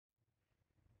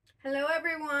Hello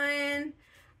everyone.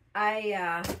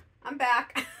 I'm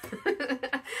back.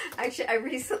 Actually, I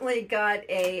recently got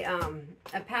a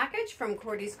package from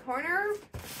Cordy's Corner.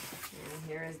 And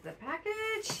here is the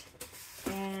package.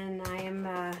 And I am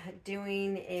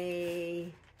doing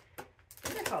a,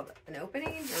 what is it called? An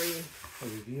opening? A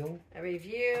review? A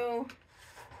review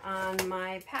on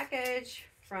my package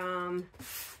from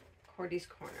Cordy's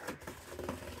Corner.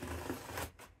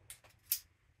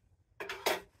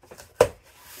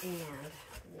 And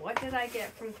what did I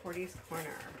get from Cordy's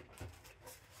Corner?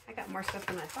 I got more stuff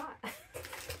than I thought.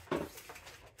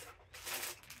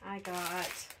 I got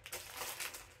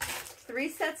 3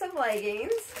 sets of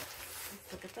leggings.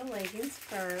 Let's look at the leggings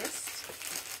first.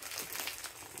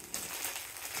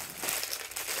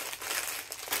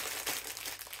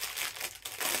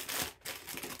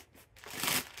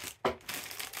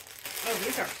 Oh,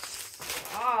 these are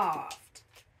soft.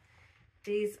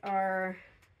 These are,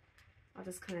 I'll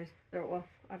just kind of, well,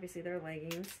 obviously they're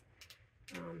leggings.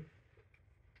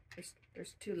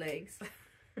 There's 2 legs.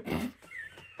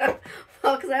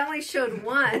 Well, because I only showed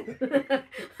one.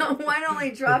 One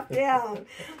only dropped down.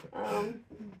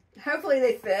 Hopefully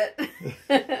they fit.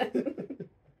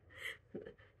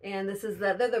 And this is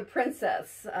they're the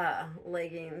princess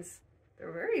leggings.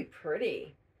 They're very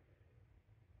pretty.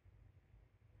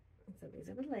 So these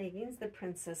are the leggings, the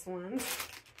princess ones.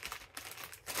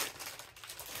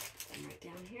 Right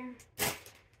down here.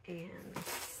 And the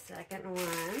second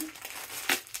one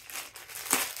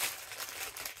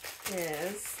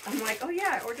is, I'm like, oh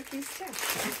yeah, I ordered these too.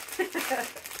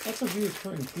 That's a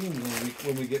reoccurring theme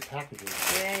when we get packages.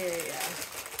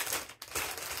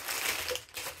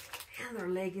 Yeah. And their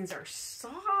leggings are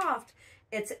soft.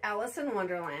 It's Alice in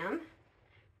Wonderland.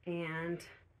 And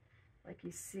like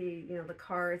you see, you know, the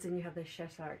cards, and you have the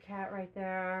Cheshire Cat right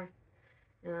there.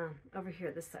 Over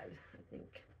here, this side, I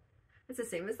think. It's the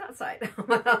same as that side.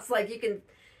 It's like you can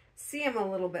see them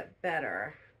a little bit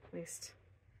better. At least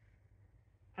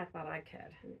I thought I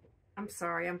could. I'm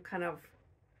sorry, I'm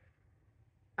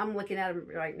looking at them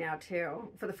right now too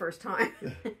for the first time.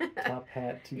 Top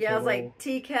hat, teacup. Yeah, I was like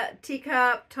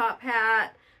teacup, top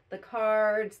hat, the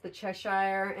cards, the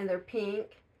Cheshire, and they're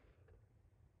pink.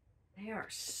 They are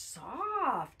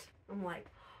soft. I'm like,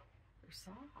 oh, they're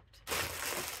soft.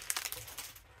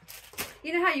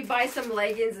 You know how you buy some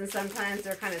leggings and sometimes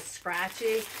they're kind of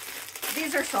scratchy?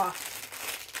 These are soft.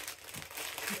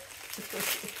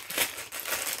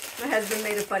 My husband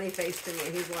made a funny face to me.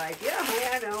 He's like, yeah, honey,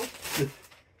 I know.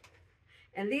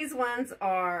 And these ones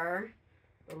are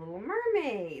the Little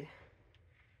Mermaid.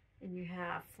 And you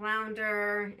have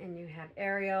Flounder and you have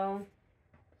Ariel.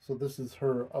 So this is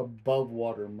her above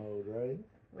water mode, right?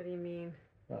 What do you mean?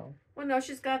 Well, no,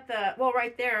 she's got the, well,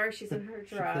 right there, she's in her dress.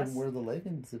 She couldn't wear the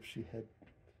leggings if she had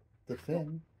the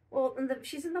fin. Well,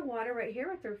 she's in the water right here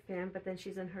with her fin, but then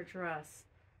she's in her dress.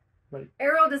 Right.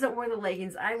 Ariel doesn't wear the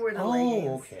leggings. I wear the leggings.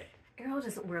 Oh, okay. Ariel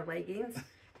doesn't wear leggings.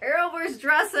 Ariel wears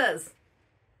dresses.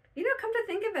 You know, come to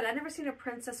think of it, I've never seen a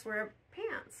princess wear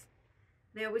pants.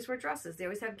 They always wear dresses. They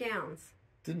always have gowns.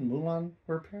 Didn't Mulan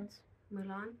wear pants?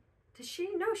 Mulan? Did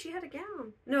she? No, she had a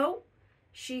gown. No,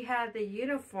 she had the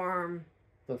uniform.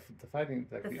 The fighting,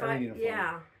 like the army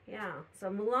uniform. Yeah. So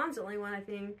Mulan's the only one I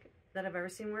think that I've ever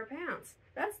seen wear pants.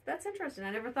 That's interesting. I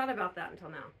never thought about that until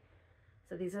now.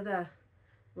 So these are the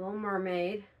Little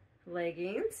Mermaid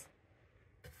leggings.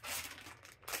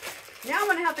 Now I'm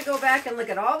going to have to go back and look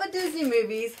at all the Disney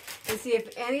movies and see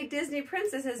if any Disney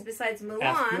princesses besides Mulan.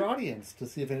 Ask your audience to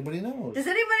see if anybody knows. Does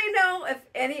anybody know if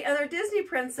any other Disney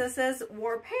princesses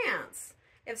wore pants?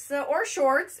 If so, or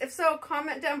shorts. If so,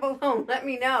 comment down below and let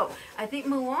me know. I think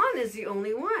Mulan is the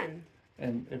only one.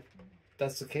 And if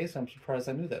that's the case, I'm surprised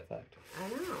I knew that fact. I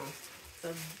know.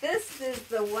 So this is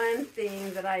the one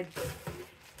thing that I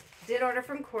did order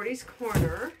from Cordy's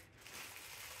Corner.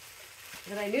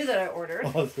 That I knew that I ordered.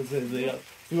 Oh, so they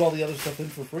threw all the other stuff in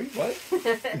for free? What?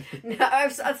 No, I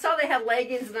saw they had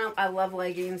leggings, and I love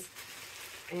leggings,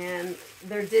 and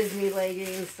they're Disney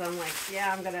leggings. So I'm like,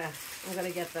 yeah, I'm gonna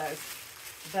get those.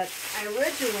 But I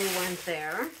originally went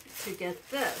there to get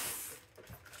this,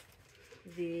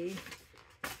 the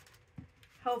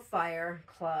Hellfire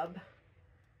Club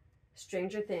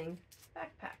Stranger Thing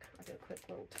backpack. I'll do a quick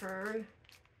little turn,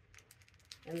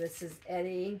 and this is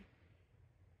Eddie.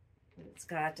 It's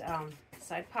got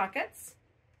side pockets.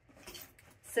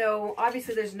 So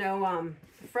obviously there's no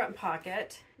front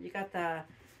pocket. You got the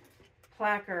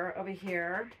placard over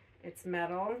here. It's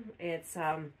metal. It's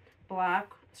black,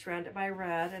 surrounded by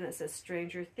red, and it says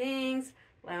Stranger Things,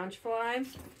 Loungefly.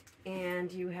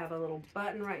 And you have a little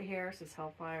button right here. It says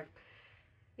Hellfire.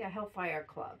 Yeah, Hellfire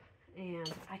Club.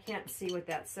 And I can't see what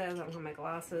that says. I don't have my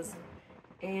glasses.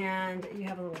 And you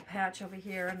have a little patch over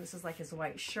here. And this is like his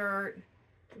white shirt.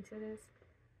 Can you see what it is?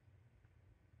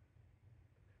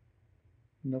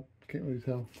 Nope, can't really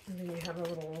tell. And then you have a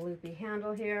little loopy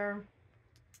handle here.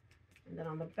 And then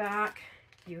on the back,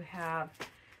 you have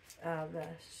the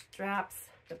straps.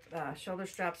 The shoulder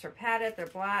straps are padded. They're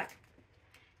black.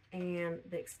 And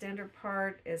the extender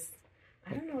part is,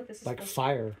 I don't know what this is. Like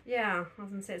fire. Yeah, I was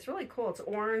going to say, it's really cool. It's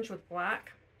orange with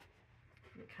black.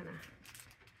 Let me kind of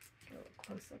get a little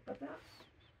close up of that.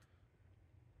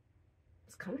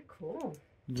 It's kind of cool.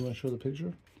 You want to show the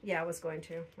picture? Yeah, I was going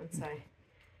to once I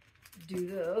do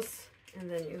this. And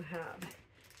then you have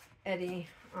Eddie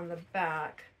on the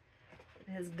back.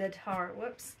 His guitar.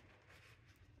 Whoops.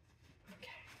 Okay.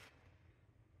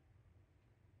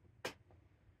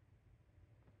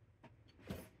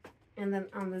 And then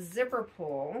on the zipper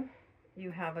pull,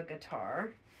 you have a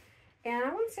guitar. And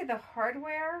I wouldn't say the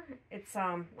hardware, it's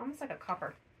almost like a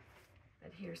copper.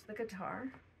 But here's the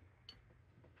guitar.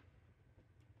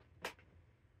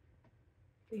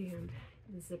 And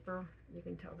the zipper, you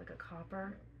can tell, like a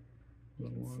copper. You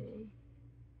can see.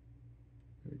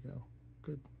 There you go.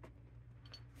 Good.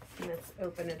 Let's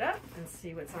open it up and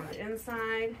see what's on the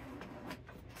inside.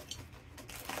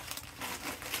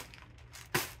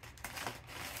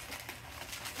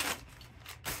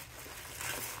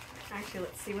 Actually,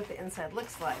 let's see what the inside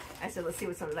looks like. I said, let's see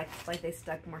what's on it. Like they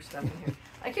stuck more stuff in here.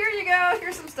 Like, here you go.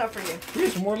 Here's some stuff for you.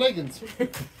 Here's some more leggings.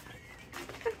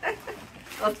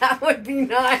 Well, that would be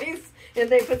nice. If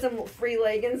they put some free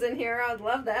leggings in here, I'd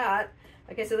love that.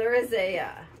 Okay, so there is a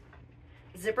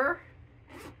zipper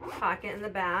pocket in the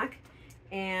back.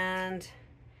 And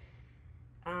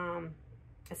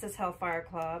it says Hellfire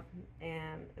Club.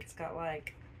 And it's got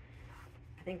like,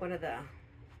 I think one of the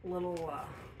little,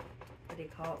 what do you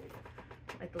call it?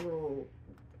 Like the little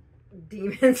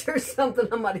demons or something.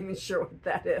 I'm not even sure what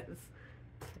that is.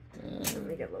 Let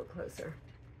me get a little closer.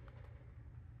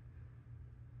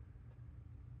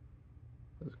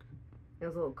 That's good.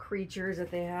 Those little creatures that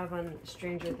they have on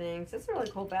Stranger Things. It's a really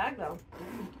cool bag though.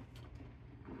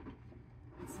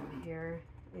 So here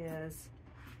is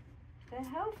the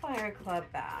Hellfire Club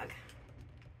bag.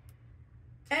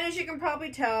 And as you can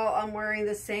probably tell, I'm wearing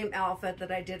the same outfit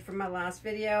that I did for my last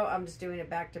video. I'm just doing a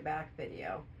back-to-back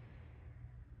video.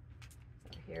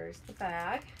 So here's the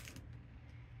bag.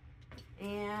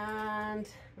 And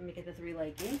let me get the 3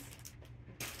 leggings.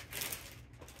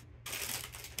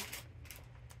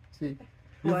 See,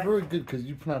 you're What? very good because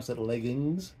you pronounce it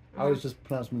leggings. I always just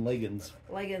pronounce them leggings.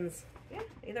 Leggings. Yeah,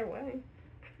 either way.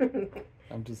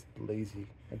 I'm just lazy.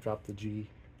 I dropped the G.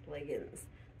 Leggings.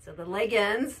 So the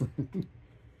leggings.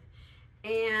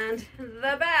 And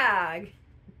the bag.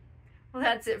 Well,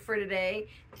 that's it for today.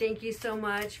 Thank you so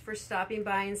much for stopping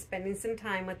by and spending some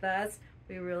time with us.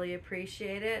 We really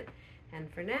appreciate it.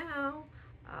 And for now,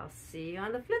 I'll see you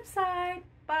on the flip side.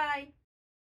 Bye.